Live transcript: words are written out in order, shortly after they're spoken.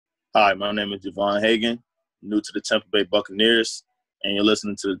Hi, my name is Javon Hagan, new to the Tampa Bay Buccaneers, and you're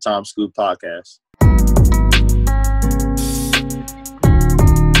listening to the Tom Scoop Podcast.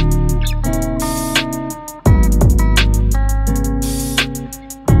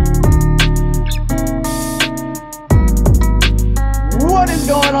 What is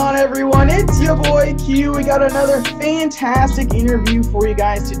going on, everyone? It's your boy Q. We got another fantastic interview for you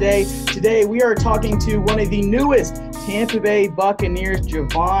guys today. Today we are talking to one of the newest Tampa Bay Buccaneers,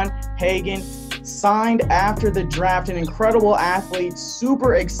 Javon Hagan, signed after the draft, an incredible athlete.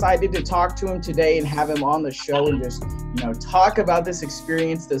 Super excited to talk to him today and have him on the show and just, talk about this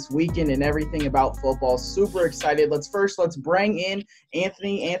experience this weekend and everything about football. Super excited. Let's bring in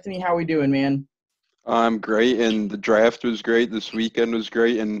Anthony. Anthony, how we doing, man? I'm great, and the draft was great. This weekend was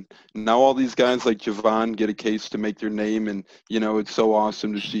great, and now all these guys like Javon get a case to make their name, and, it's so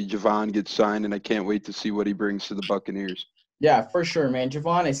awesome to see Javon get signed, and I can't wait to see what he brings to the Buccaneers. Yeah, for sure, man.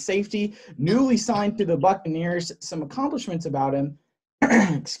 Javon is safety, newly signed to the Buccaneers. Some accomplishments about him.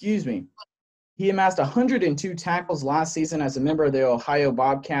 Excuse me. He amassed 102 tackles last season as a member of the Ohio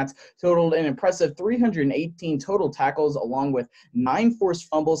Bobcats, totaled an impressive 318 total tackles, along with 9 forced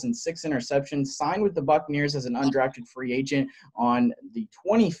fumbles and 6 interceptions, signed with the Buccaneers as an undrafted free agent on the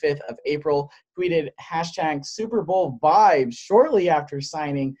 25th of April, tweeted hashtag Super Bowl vibes shortly after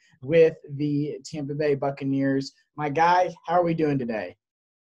signing with the Tampa Bay Buccaneers. My guy, how are we doing today?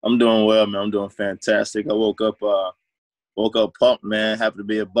 I'm doing well, man. I'm doing fantastic. I woke up pumped, man. Happy to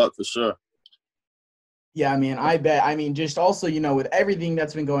be a Buck for sure. Yeah, man, I bet. I mean, just also, with everything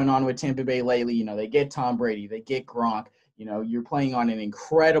that's been going on with Tampa Bay lately, they get Tom Brady, they get Gronk, you're playing on an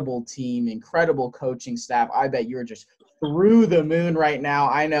incredible team, incredible coaching staff. I bet you're just through the moon right now.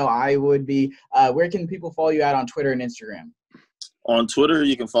 I know I would be. Where can people follow you at on Twitter and Instagram? On Twitter,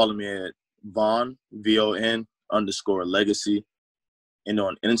 you can follow me at Von, VON_legacy. And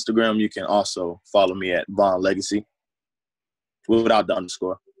on Instagram, you can also follow me at Von Legacy without the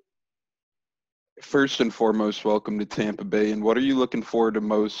underscore. First and foremost, welcome to Tampa Bay. And what are you looking forward to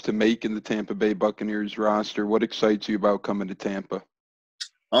most to making the Tampa Bay Buccaneers roster? What excites you about coming to Tampa?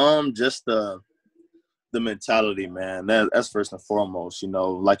 Just the mentality, man. That's first and foremost.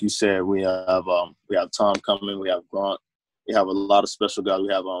 Like you said, we have Tom coming, we have Gronk, we have a lot of special guys.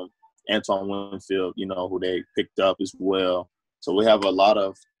 We have Antoine Winfield, who they picked up as well. So we have a lot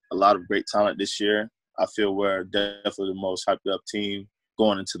of great talent this year. I feel we're definitely the most hyped up team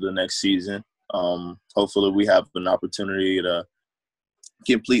going into the next season. Hopefully we have an opportunity to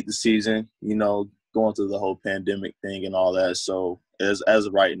complete the season, going through the whole pandemic thing and all that. So as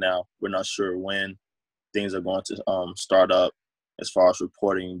of right now, we're not sure when things are going to start up as far as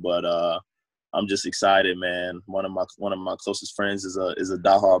reporting, but I'm just excited, man. One of my closest friends is a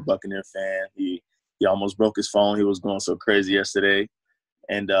diehard Buccaneer fan. He almost broke his phone. He was going so crazy yesterday.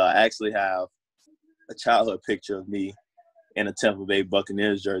 And I actually have a childhood picture of me in a Tampa Bay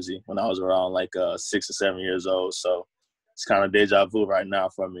Buccaneers jersey when I was around 6 or 7 years old. So it's kind of deja vu right now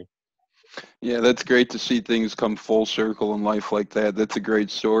for me. Yeah, that's great to see things come full circle in life like that. That's a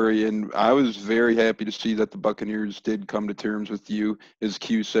great story. And I was very happy to see that the Buccaneers did come to terms with you. As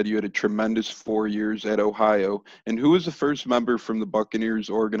Q said, you had a tremendous 4 years at Ohio. And who was the first member from the Buccaneers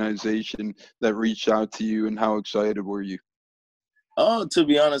organization that reached out to you, and how excited were you? To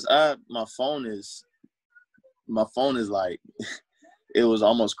be honest, my phone is it was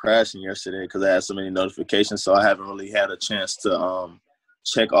almost crashing yesterday because I had so many notifications. So I haven't really had a chance to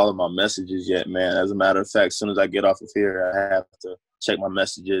check all of my messages yet, man. As a matter of fact, as soon as I get off of here, I have to check my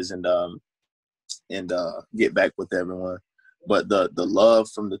messages and get back with everyone. But the love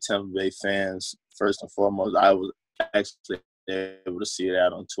from the Tampa Bay fans, first and foremost, I was actually able to see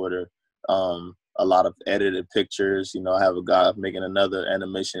that on Twitter. A lot of edited pictures. I have a guy making another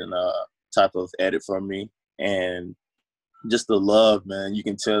animation type of edit for me. And just the love, man. You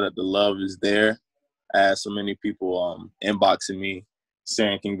can tell that the love is there. I had so many people inboxing me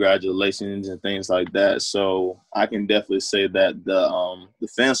saying congratulations and things like that. So I can definitely say that the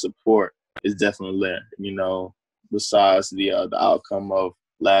fan support is definitely there. Besides the outcome of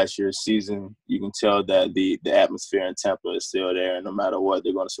last year's season, you can tell that the atmosphere in Tampa is still there, and no matter what,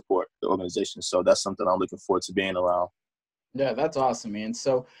 they're going to support the organization. So that's something I'm looking forward to being around. Yeah, that's awesome, man.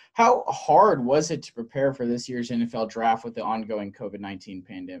 So how hard was it to prepare for this year's NFL draft with the ongoing COVID-19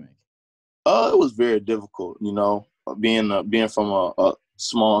 pandemic? It was very difficult, being from a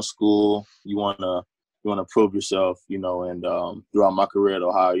small school, you wanna prove yourself, and throughout my career at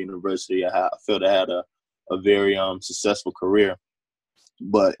Ohio University, I felt I had a very successful career.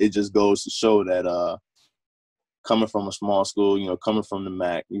 But it just goes to show that coming from a small school, coming from the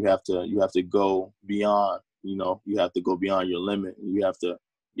MAC, you have to go beyond. You have to go beyond your limit. You have to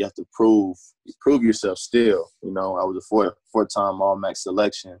you have to prove yourself still. You know, I was a four-time All-MAC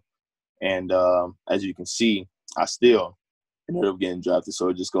selection. And as you can see, I still ended up getting drafted. So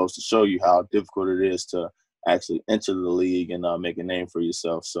it just goes to show you how difficult it is to actually enter the league and make a name for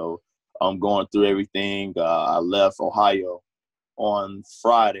yourself. So I'm going through everything. I left Ohio on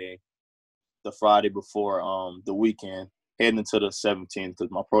Friday, the Friday before the weekend, heading into the 17th,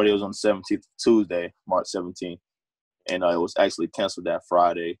 because my pro day was on the 17th, Tuesday, March 17th. And it was actually canceled that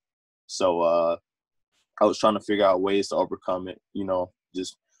Friday. So I was trying to figure out ways to overcome it, you know,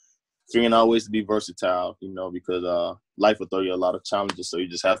 just figuring out ways to be versatile, you know, because life will throw you a lot of challenges. So you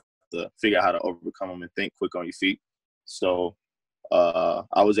just have to figure out how to overcome them and think quick on your feet. So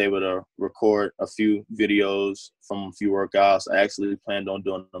I was able to record a few videos from a few workouts. I actually planned on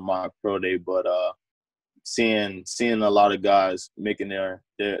doing the mock pro day, but seeing a lot of guys making their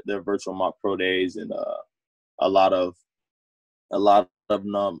virtual mock pro days and a lot of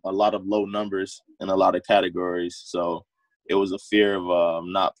low numbers in a lot of categories. So it was a fear of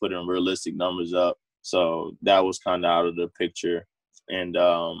not putting realistic numbers up. So that was kind of out of the picture. And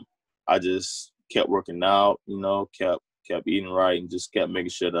I just kept working out, you know, kept eating right, and just kept making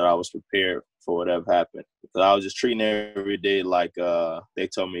sure that I was prepared for whatever happened. Because I was just treating every day like they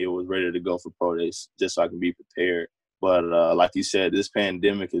told me it was ready to go for pro days, just so I can be prepared. But like you said, this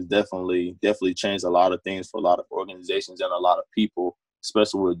pandemic has definitely changed a lot of things for a lot of organizations and a lot of people,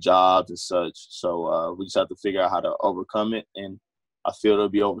 especially with jobs and such. So we just have to figure out how to overcome it. And I feel it'll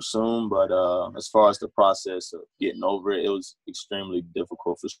be over soon. But as far as the process of getting over it, it was extremely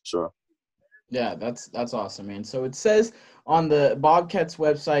difficult for sure. Yeah, that's awesome, man. So it says on the Bobcats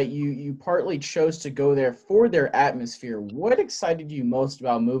website, you partly chose to go there for their atmosphere. What excited you most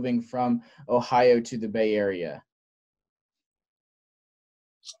about moving from Ohio to the Bay Area?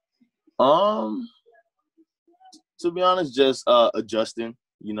 To be honest, just adjusting.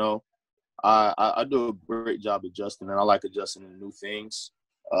 You know, I do a great job adjusting, and I like adjusting to new things.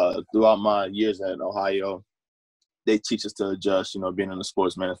 Throughout my years at Ohio, they teach us to adjust. You know, being in the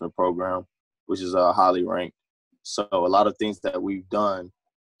sports management program, which is highly ranked. So a lot of things that we've done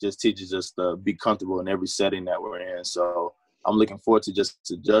just teaches us to be comfortable in every setting that we're in. So I'm looking forward to just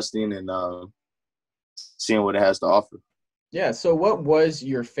adjusting and seeing what it has to offer. Yeah. So what was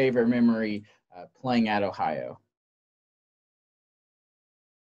your favorite memory playing at Ohio?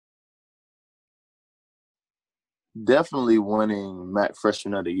 Definitely winning MAC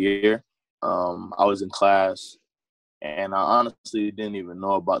Freshman of the Year. I was in class, and I honestly didn't even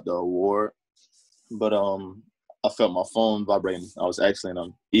know about the award, but I felt my phone vibrating. I was actually in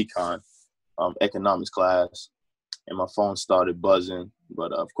an econ, economics class, and my phone started buzzing.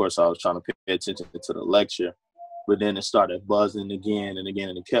 But of course, I was trying to pay attention to the lecture. But then it started buzzing again and again,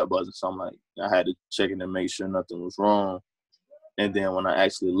 and it kept buzzing. So I'm like, I had to check it and make sure nothing was wrong. And then when I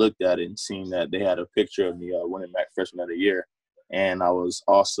actually looked at it and seen that they had a picture of me winning MAC Freshman of the Year, and I was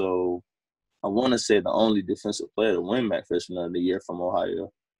also, I want to say, the only defensive player to win MAC Freshman of the Year from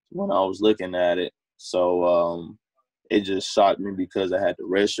Ohio when I was looking at it. So it just shocked me because I had the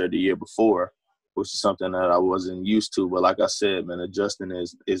redshirt the year before, which is something that I wasn't used to. But like I said, man, adjusting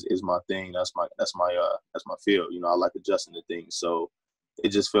is my thing. That's my field. You know, I like adjusting to things. So it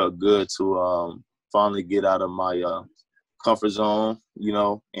just felt good to finally get out of my comfort zone, you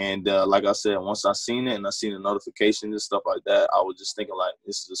know. And like I said, once I seen it and I seen the notifications and stuff like that, I was just thinking like,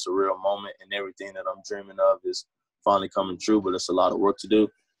 this is a surreal moment, and everything that I'm dreaming of is finally coming true. But it's a lot of work to do.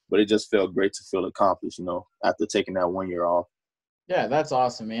 But it just felt great to feel accomplished, you know, after taking that 1 year off. Yeah, that's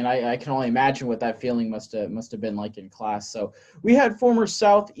awesome, man. I can only imagine what that feeling must have been like in class. So we had former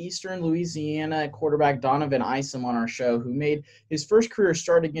Southeastern Louisiana quarterback Donovan Isom on our show, who made his first career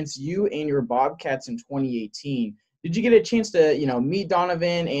start against you and your Bobcats in 2018. Did you get a chance to, you know, meet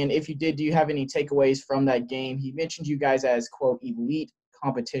Donovan? And if you did, do you have any takeaways from that game? He mentioned you guys as, quote, elite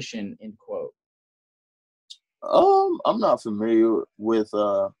competition, end quote. I'm not familiar with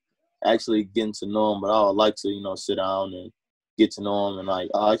actually getting to know him, but I would like to, you know, sit down and get to know him. And like,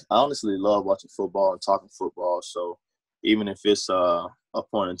 I honestly love watching football and talking football. So even if it's a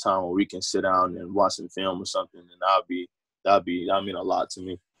point in time where we can sit down and watch some film or something, then that'd mean a lot to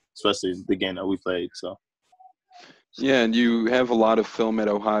me, especially the game that we played. So. Yeah, and you have a lot of film at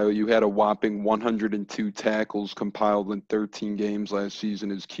Ohio. You had a whopping 102 tackles compiled in 13 games last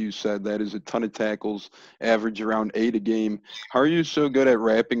season, as Q said. That is a ton of tackles, average around 8 a game. How are you so good at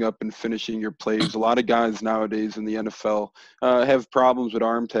wrapping up and finishing your plays? A lot of guys nowadays in the NFL have problems with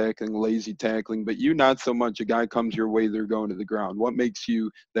arm tackling, lazy tackling, but you not so much. A guy comes your way, they're going to the ground. What makes you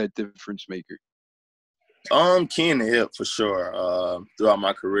that difference maker? Key in the hip for sure. Throughout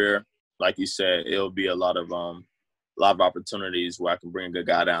my career, like you said, it'll be a lot of lot of opportunities where I can bring a good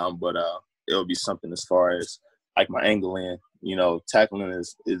guy down, but it'll be something as far as like my angling. You know, tackling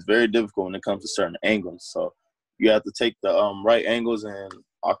is very difficult when it comes to certain angles. So you have to take the right angles, and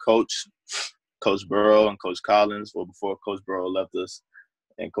our coach, Coach Burrow and Coach Collins, well, before Coach Burrow left us,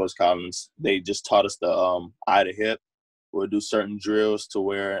 and Coach Collins, they just taught us the eye to hip. We'll do certain drills to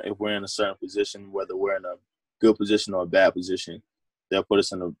where if we're in a certain position, whether we're in a good position or a bad position, they'll put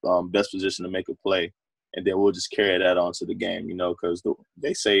us in the best position to make a play, and then we'll just carry that on to the game, you know, because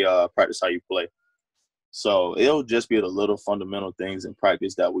they say practice how you play. So it'll just be the little fundamental things in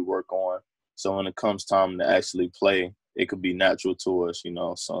practice that we work on. So when it comes time to actually play, it could be natural to us, you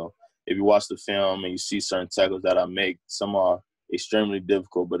know. So if you watch the film and you see certain tackles that I make, some are extremely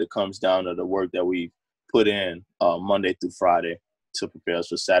difficult, but it comes down to the work that we put in Monday through Friday to prepare us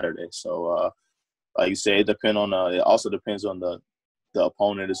for Saturday. So like you say, it also depends on the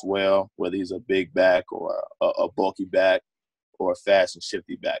opponent as well, whether he's a big back or a bulky back or a fast and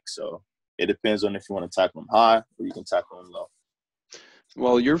shifty back. So it depends on if you want to tackle him high or you can tackle him low.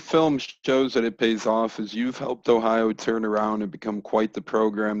 Well, your film shows that it pays off, as you've helped Ohio turn around and become quite the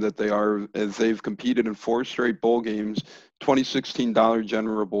program that they are, as they've competed in 4 straight bowl games: 2016 Dollar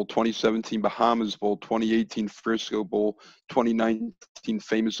General Bowl, 2017 Bahamas Bowl, 2018 Frisco Bowl, 2019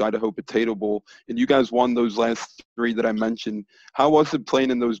 famous Idaho Potato Bowl, and you guys won those last 3 that I mentioned. How was it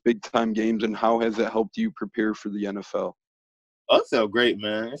playing in those big-time games, and how has it helped you prepare for the NFL? Oh, it felt great,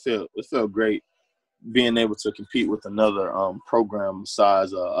 man. It felt great being able to compete with another program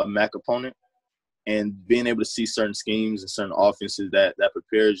besides a MAC opponent, and being able to see certain schemes and certain offenses that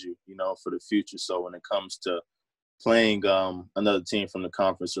prepares you, you know, for the future. So when it comes to playing another team from the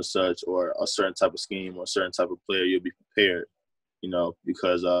conference or such, or a certain type of scheme or a certain type of player, you'll be prepared, you know,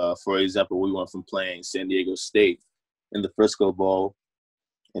 because, for example, we went from playing San Diego State in the Frisco Bowl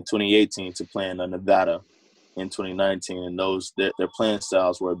in 2018 to playing Nevada in 2019, and their playing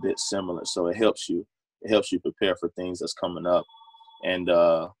styles were a bit similar. So it helps you prepare for things that's coming up. And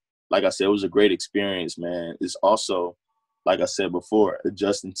like I said, it was a great experience, man. It's also, like I said before,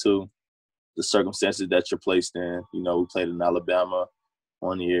 adjusting to the circumstances that you're placed in. You know, we played in Alabama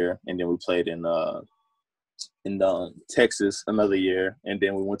 1 year, and then we played in Texas another year, and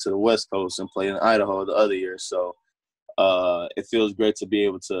then we went to the West Coast and played in Idaho the other year. So it feels great to be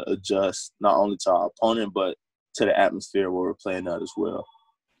able to adjust not only to our opponent, but to the atmosphere where we're playing at as well.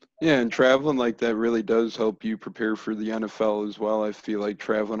 Yeah, and traveling like that really does help you prepare for the NFL as well. I feel like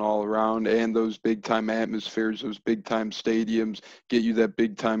traveling all around, and those big-time atmospheres, those big-time stadiums, get you that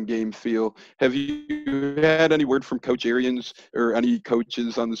big-time game feel. Have you had any word from Coach Arians or any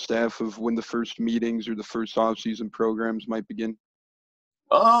coaches on the staff of when the first meetings or the first off-season programs might begin?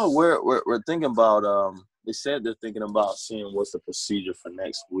 Oh, we're thinking about they said they're thinking about seeing what's the procedure for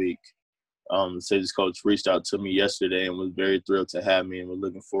next week. The Sages coach reached out to me yesterday and was very thrilled to have me, and was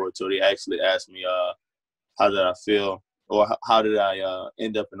looking forward to it. He actually asked me how did I feel, or how did I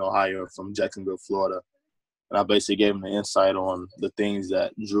end up in Ohio from Jacksonville, Florida. And I basically gave him the insight on the things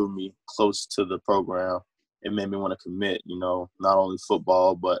that drew me close to the program and made me want to commit, you know, not only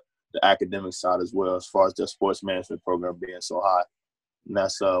football, but the academic side as well, as far as the sports management program being so high. And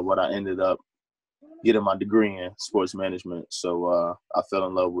that's what I ended up getting my degree in, sports management. So I fell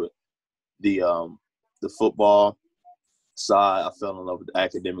in love with the football side. I fell in love with the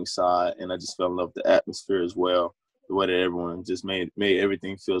academic side, and I just fell in love with the atmosphere as well. The way that everyone just made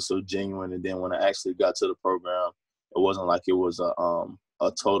everything feel so genuine. And then when I actually got to the program, it wasn't like it was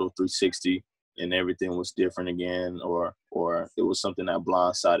a total 360 and everything was different again, or it was something that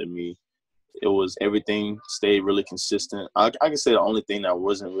blindsided me. It was everything stayed really consistent. I can say the only thing that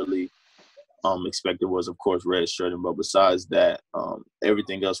wasn't really expected was, of course, red shirting. But besides that,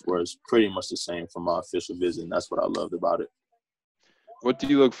 everything else was pretty much the same from my official visit, and that's what I loved about it. What do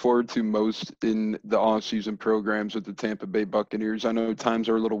you look forward to most in the off-season programs with the Tampa Bay Buccaneers? I know times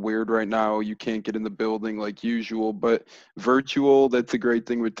are a little weird right now. You can't get in the building like usual, but virtual, that's a great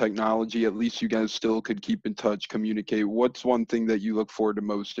thing with technology. At least you guys still could keep in touch, communicate. What's one thing that you look forward to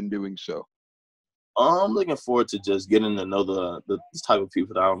most in doing so? I'm looking forward to just getting to know the type of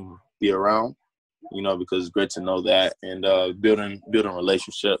people that I'm be around, you know, because it's great to know that, and building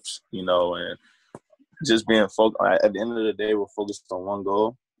relationships, you know, and just being focused. At the end of the day, we're focused on one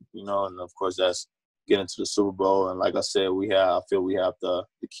goal, you know, and of course that's getting to the Super Bowl. And like I said, I feel we have the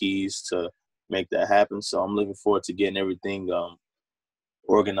keys to make that happen. So I'm looking forward to getting everything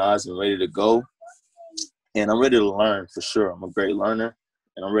organized and ready to go. And I'm ready to learn for sure. I'm a great learner,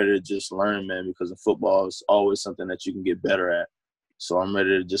 and I'm ready to just learn, man, because in football it's always something that you can get better at. So I'm ready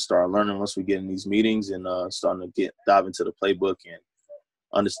to just start learning once we get in these meetings, and starting to dive into the playbook and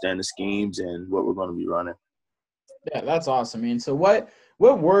understand the schemes and what we're going to be running. Yeah, that's awesome, man. So what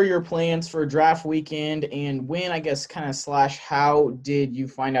were your plans for draft weekend, and when, I guess, kind of slash how did you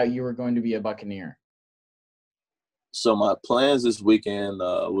find out you were going to be a Buccaneer? So my plans this weekend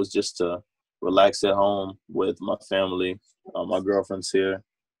was just to relax at home with my family. My girlfriend's here.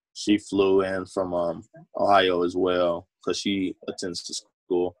 She flew in from Ohio as well because she attends the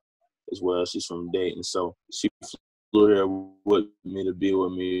school as well. She's from Dayton, so she flew here with me to be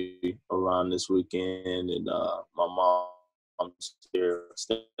with me around this weekend. And my mom's here,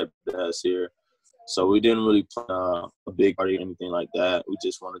 stepdad's here. So we didn't really plan a big party or anything like that. We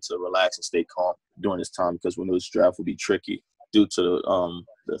just wanted to relax and stay calm during this time because we knew this draft would be tricky due to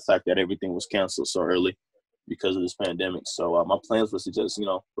the fact that everything was canceled so early because of this pandemic. So my plans was to just,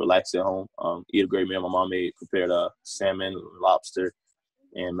 relax at home, eat a great meal. My mom prepared salmon, lobster,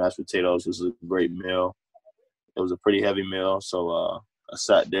 and mashed potatoes. It was a great meal. It was a pretty heavy meal. So I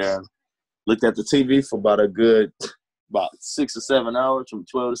sat there and looked at the TV for about 6 or 7 hours, from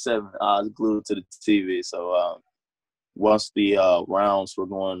 12 to 7. I was glued to the TV. So once the rounds were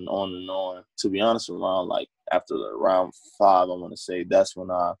going on and on, to be honest, around like after the round 5, I want to say, that's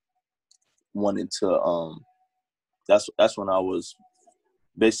when I wanted to that's when I was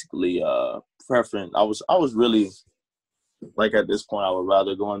basically preferring. I was really, like, at this point I would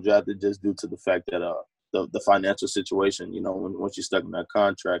rather go undrafted just due to the fact that the financial situation, once you're stuck in that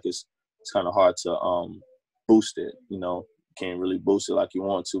contract, it's kind of hard to boost it. Can't really boost it like you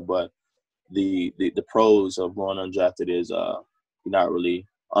want to. But the pros of going undrafted is you're not really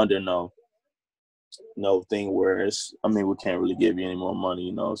under no thing where we can't really give you any more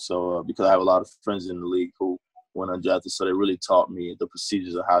money, So because I have a lot of friends in the league who went undrafted, so they really taught me the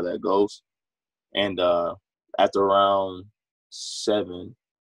procedures of how that goes. And after round 7,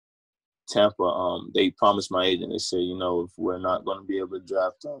 Tampa, they promised my agent, they said, if we're not going to be able to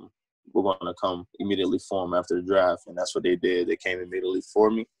draft them, we're going to come immediately for him after the draft. And that's what they did. They came immediately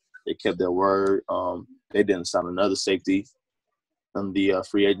for me. They kept their word. They didn't sign another safety in the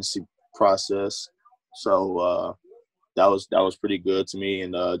free agency process. So that was pretty good to me.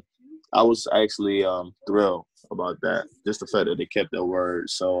 And I was actually thrilled about that, just the fact that they kept their word.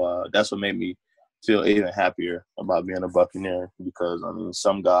 So that's what made me feel even happier about being a Buccaneer, because,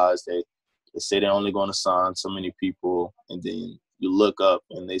 some guys, they say they're only going to sign so many people, and then you look up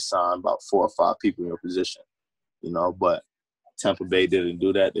and they sign about 4 or 5 people in your position, But Tampa Bay didn't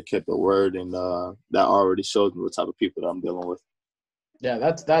do that. They kept their word, and that already shows me what type of people that I'm dealing with. Yeah,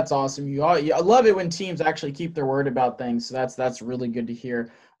 that's awesome. I love it when teams actually keep their word about things. So that's really good to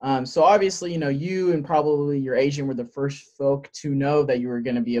hear. So obviously, you and probably your agent were the first folk to know that you were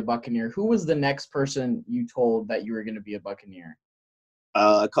going to be a Buccaneer. Who was the next person you told that you were going to be a Buccaneer?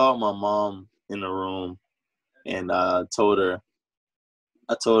 I called my mom in the room, and I told her,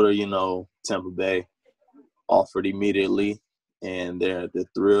 Tampa Bay offered immediately, and they're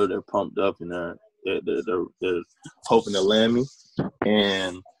thrilled, they're pumped up, and they're hoping to land me.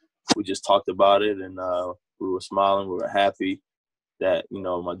 And we just talked about it, and we were smiling, we were happy that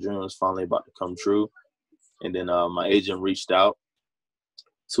my dream was finally about to come true. And then my agent reached out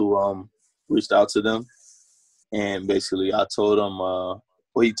to them, and basically I told him,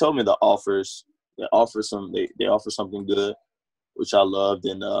 he told me they offer something good, which I loved.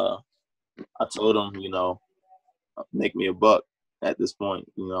 And I told him, make me a buck at this point.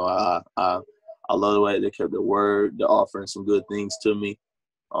 I love the way they kept their word. They're offering some good things to me.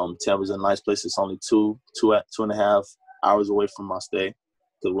 Tampa's a nice place. It's only two and a half hours away from my stay,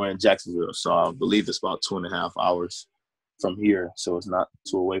 because we're in Jacksonville. So I believe it's about 2.5 hours from here. So it's not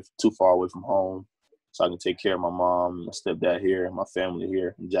too far away from home. So I can take care of my mom, my stepdad here, and my family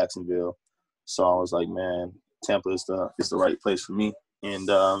here in Jacksonville. So I was like, man, Tampa is the right place for me. And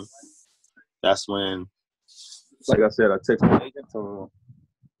that's when, like I said, I texted my agent, told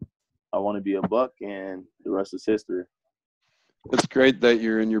him I want to be a Buck, and the rest is history. It's great that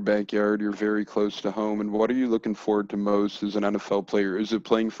you're in your backyard. You're very close to home. And what are you looking forward to most as an NFL player? Is it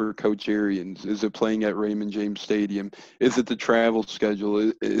playing for Coach Arians? Is it playing at Raymond James Stadium? Is it the travel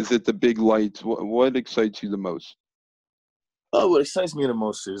schedule? Is it the big lights? What excites you the most? What excites me the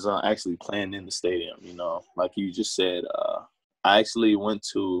most is actually playing in the stadium. Like you just said, I actually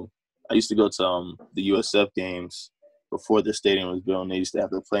I used to go to the USF games before the stadium was built. They used to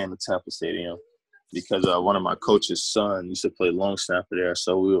have to play in the Tampa Stadium, because one of my coach's son used to play long snapper there.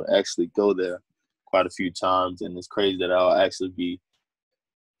 So we would actually go there quite a few times. And it's crazy that I'll actually be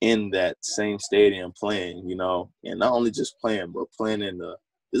in that same stadium playing, and not only just playing, but playing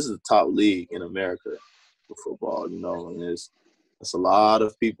this is the top league in America for football, and it's a lot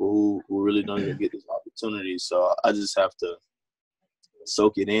of people who really don't even get this opportunity. So I just have to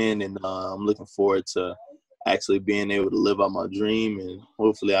soak it in, and I'm looking forward to actually being able to live out my dream, and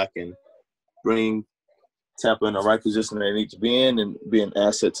hopefully I can bring Tampa in the right position they need to be in and be an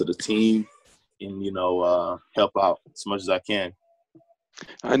asset to the team and, help out as much as I can.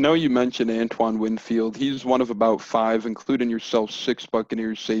 I know you mentioned Antoine Winfield. He's one of about 5, including yourself, 6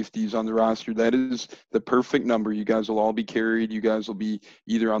 Buccaneers safeties on the roster. That is the perfect number. You guys will all be carried. You guys will be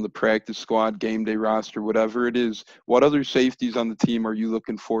either on the practice squad, game day roster, whatever it is. What other safeties on the team are you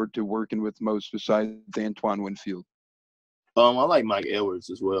looking forward to working with most besides Antoine Winfield? I like Mike Edwards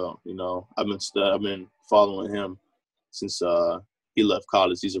as well. I've been following him since he left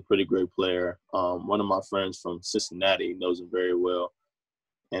college. He's a pretty great player. One of my friends from Cincinnati knows him very well.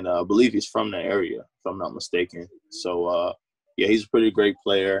 And I believe he's from that area, if I'm not mistaken. So, he's a pretty great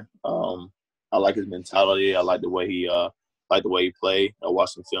player. I like his mentality. I like the way he played. I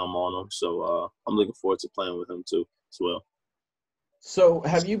watched some film on him. So I'm looking forward to playing with him too as well. So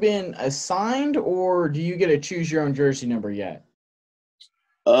have you been assigned, or do you get to choose your own jersey number yet?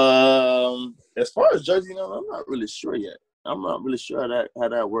 As far as jersey number, I'm not really sure yet. I'm not really sure how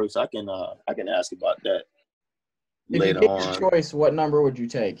that works. I can ask about that. If you get your choice, what number would you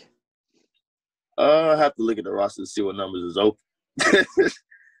take? I have to look at the roster to see what numbers is open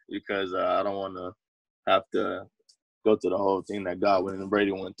because I don't want to have to go through the whole thing that Godwin and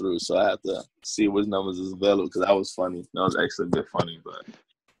Brady went through. So I have to see which numbers is available because that was funny. That was actually a bit funny,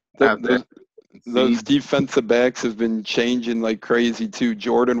 but those defensive backs have been changing like crazy too.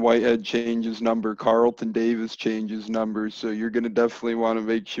 Jordan Whitehead changes number. Carlton Davis changes numbers. So you're going to definitely want to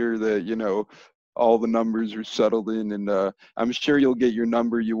make sure that, all the numbers are settled in, and I'm sure you'll get your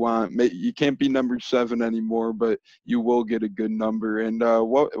number you want. You can't be number 7 anymore, but you will get a good number. And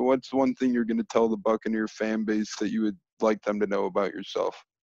what's one thing you're going to tell the Buccaneer fan base that you would like them to know about yourself?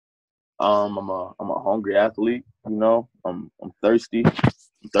 I'm a hungry athlete. I'm thirsty.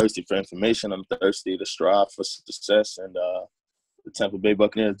 I'm thirsty for information. I'm thirsty to strive for success. And the Tampa Bay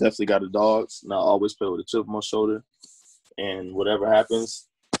Buccaneers definitely got the dogs. And I always play with a chip on my shoulder. And whatever happens,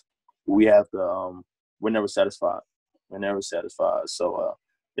 we have to we're never satisfied. We're never satisfied. So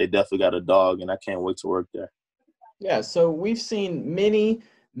they definitely got a dog, and I can't wait to work there. Yeah, so we've seen many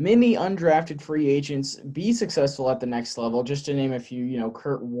undrafted free agents be successful at the next level. Just to name a few,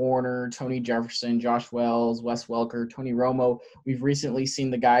 Kurt Warner, Tony Jefferson, Josh Wells, Wes Welker, Tony Romo. We've recently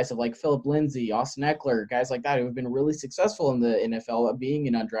seen the guys of like Philip Lindsay, Austin Eckler, guys like that who have been really successful in the NFL being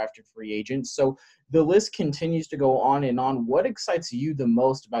an undrafted free agent. So the list continues to go on and on. What excites you the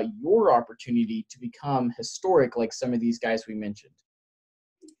most about your opportunity to become historic like some of these guys we mentioned?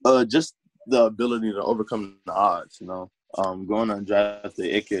 Just the ability to overcome the odds, going undrafted,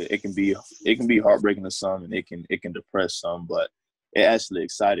 it can be heartbreaking to some, and it can depress some, but it actually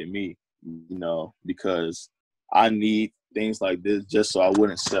excited me, because I need things like this just so I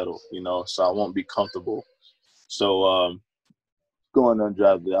wouldn't settle, so I won't be comfortable. So going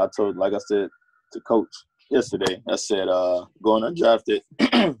undrafted, like I said to Coach yesterday, I said going undrafted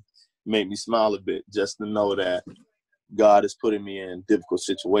made me smile a bit just to know that God is putting me in difficult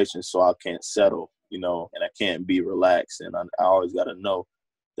situations so I can't settle, and I can't be relaxed. And I always got to know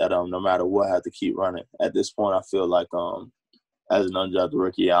that no matter what, I have to keep running. At this point, I feel like as an undrafted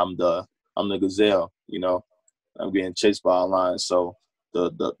rookie, I'm the gazelle, I'm getting chased by a lion. So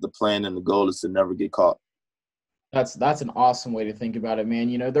the plan and the goal is to never get caught. That's an awesome way to think about it,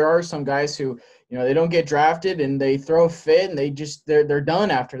 man. There are some guys who, they don't get drafted and they throw a fit and they're done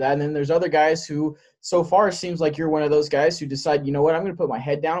after that. And then there's other guys who, so far, it seems like you're one of those guys who decide, you know what, I'm going to put my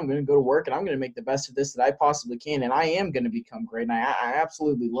head down, I'm going to go to work, and I'm going to make the best of this that I possibly can, and I am going to become great. And I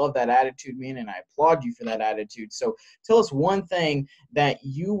absolutely love that attitude, man, and I applaud you for that attitude. So tell us one thing that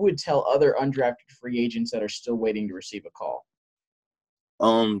you would tell other undrafted free agents that are still waiting to receive a call.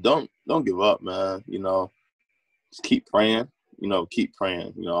 Don't give up, man. Just keep praying. Keep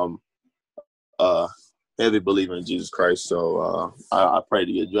praying. I'm a heavy believer in Jesus Christ, so I pray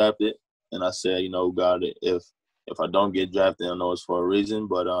to get drafted. And I said, God, if I don't get drafted, I know it's for a reason,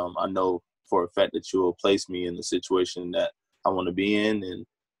 but I know for a fact that you will place me in the situation that I want to be in, and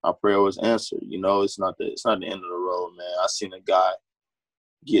my prayer was answered. It's not the end of the road, man. I seen a guy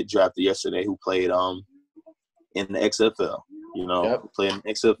get drafted yesterday who played in the XFL. Played in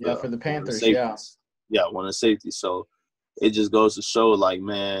the XFL. Yeah, for the Panthers. Yeah, one of the safeties. So it just goes to show, like,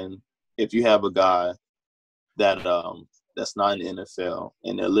 man, if you have a guy that that's not in the NFL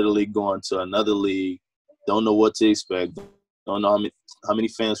and they're literally going to another league, don't know what to expect, don't know how many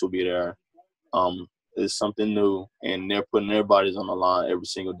fans will be there. It's something new, and they're putting their bodies on the line every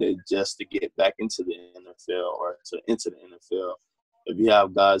single day just to get back into the NFL or to enter the NFL. If you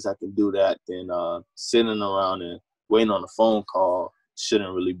have guys that can do that, then sitting around and waiting on a phone call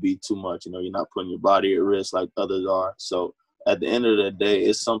shouldn't really be too much. You know, you're not putting your body at risk like others are. So at the end of the day,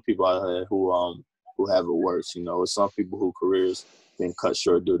 it's some people out here who have it worse. You know, it's some people whose careers been cut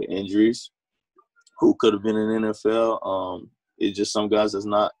short due to injuries, who could have been in the NFL. It's just some guys that's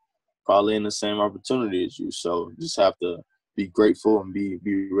not probably in the same opportunity as you. So just have to be grateful and be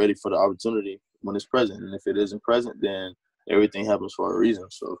ready for the opportunity when it's present. And if it isn't present, then everything happens for a reason.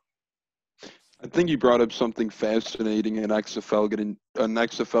 So I think you brought up something fascinating, an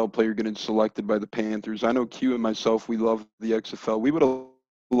XFL player getting selected by the Panthers. I know Q and myself, we love the XFL. We would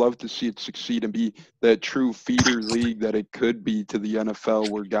love to see it succeed and be that true feeder league that it could be to the NFL,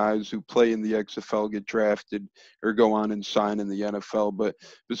 where guys who play in the XFL get drafted or go on and sign in the NFL. But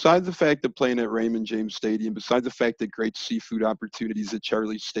besides the fact that playing at Raymond James Stadium, besides the fact that great seafood opportunities at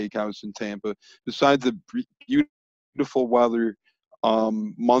Charlie's Steakhouse in Tampa, besides the beautiful weather,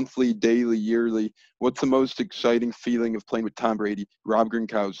 monthly, daily, yearly, what's the most exciting feeling of playing with Tom Brady, Rob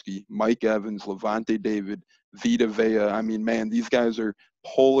Gronkowski, Mike Evans, Levante David, Vita Vea? I mean, man, these guys are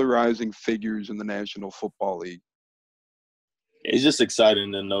polarizing figures in the National Football League. It's just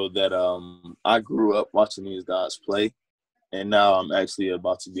exciting to know that I grew up watching these guys play, and now I'm actually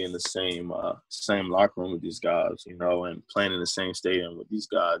about to be in the same locker room with these guys, you know, and playing in the same stadium with these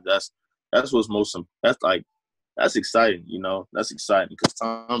guys. That's what's that's exciting, you know. That's exciting because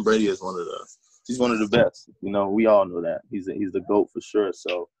Tom Brady is one of the best. You know, we all know that. He's the GOAT for sure.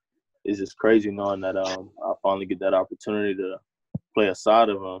 So it's just crazy knowing that I finally get that opportunity to play aside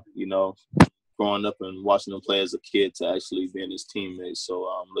of him, you know, growing up and watching him play as a kid to actually being his teammate. So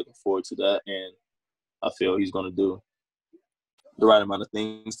I'm looking forward to that, and I feel he's going to do the right amount of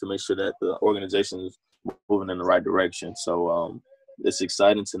things to make sure that the organization is moving in the right direction. So it's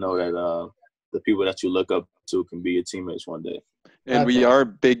exciting to know that the people that you look up to can be your teammates one day. And we are a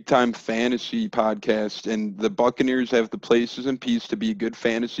big-time fantasy podcast, and the Buccaneers have the places and pieces to be a good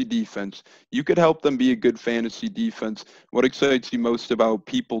fantasy defense. You could help them be a good fantasy defense. What excites you most about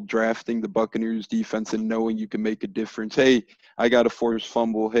people drafting the Buccaneers defense and knowing you can make a difference? Hey, I got a forced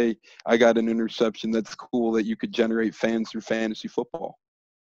fumble. Hey, I got an interception. That's cool that you could generate fans through fantasy football.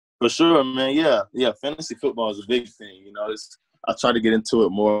 For sure, man. Yeah. Fantasy football is a big thing. You know, I try to get into it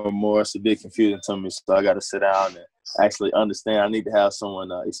more and more. It's a bit confusing to me, so I got to sit down and actually understand. I need to have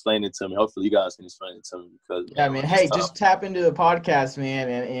someone explain it to me. Hopefully, you guys can explain it to me because Hey, just tap into the podcast, man,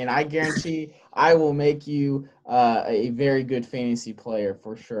 and I guarantee I will make you a very good fantasy player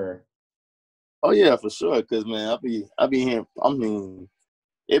for sure. Oh yeah, for sure. Because man, I be hearing. I mean,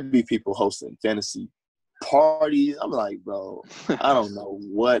 it'd be people hosting fantasy parties. I'm like, bro, I don't know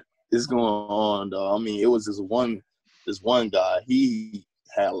what is going on, though. I mean, it was this one guy. He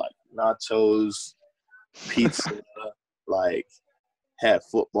had like nachos, pizza, like had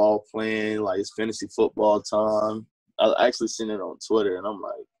football playing, like it's fantasy football time. I actually seen it on Twitter, and I'm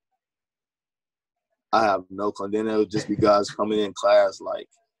like, I have no clue. Then it would just be guys coming in class like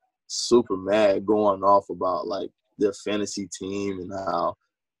super mad, going off about like their fantasy team and how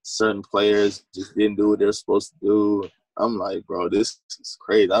certain players just didn't do what they're supposed to do. I'm like, bro, this is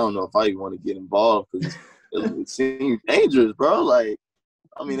crazy. I don't know if I even want to get involved because it seems dangerous, bro. Like,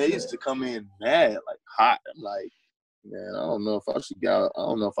 I mean, they used to come in mad, like hot. I'm like, man, I don't know if I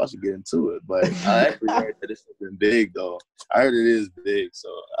should get into it. But I actually heard that it's something big, though. I heard it is big, so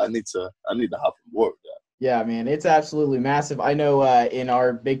I need to hop on board with that. Yeah, man, it's absolutely massive. I know in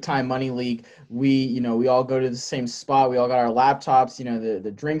our big time money league, we all go to the same spot. We all got our laptops. You know,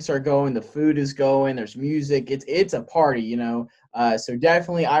 the drinks are going, the food is going. There's music. It's a party. You know, so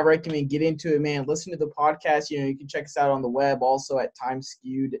definitely I recommend get into it, man. Listen to the podcast. You know, you can check us out on the web also at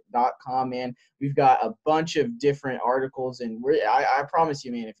timeskewed.com, man. We've got a bunch of different articles, and I promise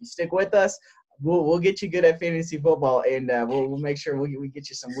you, man, if you stick with us, we'll get you good at fantasy football, and we'll make sure we get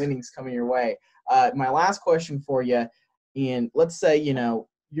you some winnings coming your way. My last question for you, and let's say, you know,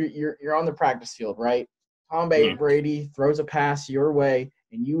 you're on the practice field, right? Tom Brady throws a pass your way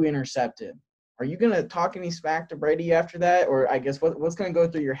and you intercept him. Are you going to talk any smack to Brady after that? Or I guess what's going to go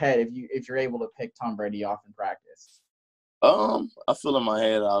through your head if you're able to pick Tom Brady off in practice? I feel in my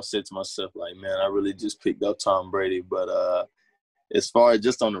head, I'll say to myself, like, man, I really just picked up Tom Brady. But as far as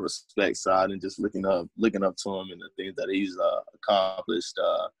just on the respect side and just looking up to him and the things that he's accomplished,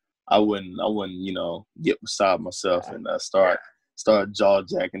 I wouldn't, you know, get beside myself and start jaw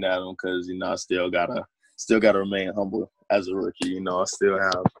jacking at him because, you know, I still gotta remain humble as a rookie. You know, I still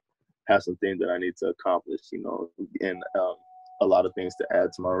have some things that I need to accomplish, you know, and a lot of things to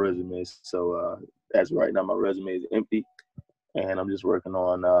add to my resume. So as of right now, my resume is empty, and I'm just working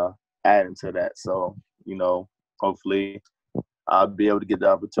on adding to that. So, you know, hopefully I'll be able to get the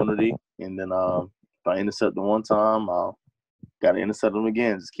opportunity, and then if I intercept the one time, I'll got to intercept them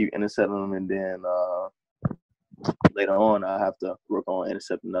again. Just keep intercepting them, and then later on, I have to work on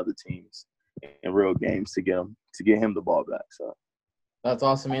intercepting other teams in real games to get him the ball back. So. That's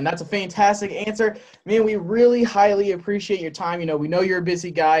awesome, man. That's a fantastic answer. Man, we really highly appreciate your time. You know, we know you're a busy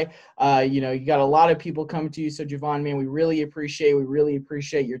guy. You know, you got a lot of people coming to you. So, Javon, man, we really appreciate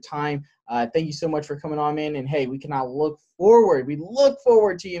your time. Thank you so much for coming on, man. And, hey, we look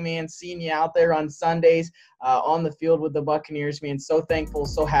forward to you, man, seeing you out there on Sundays on the field with the Buccaneers, man. So thankful,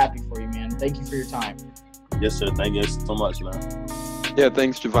 so happy for you, man. Thank you for your time. Yes, sir. Thank you so much, man. Yeah,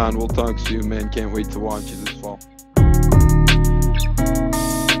 thanks, Javon. We'll talk soon, man. Can't wait to watch you this fall.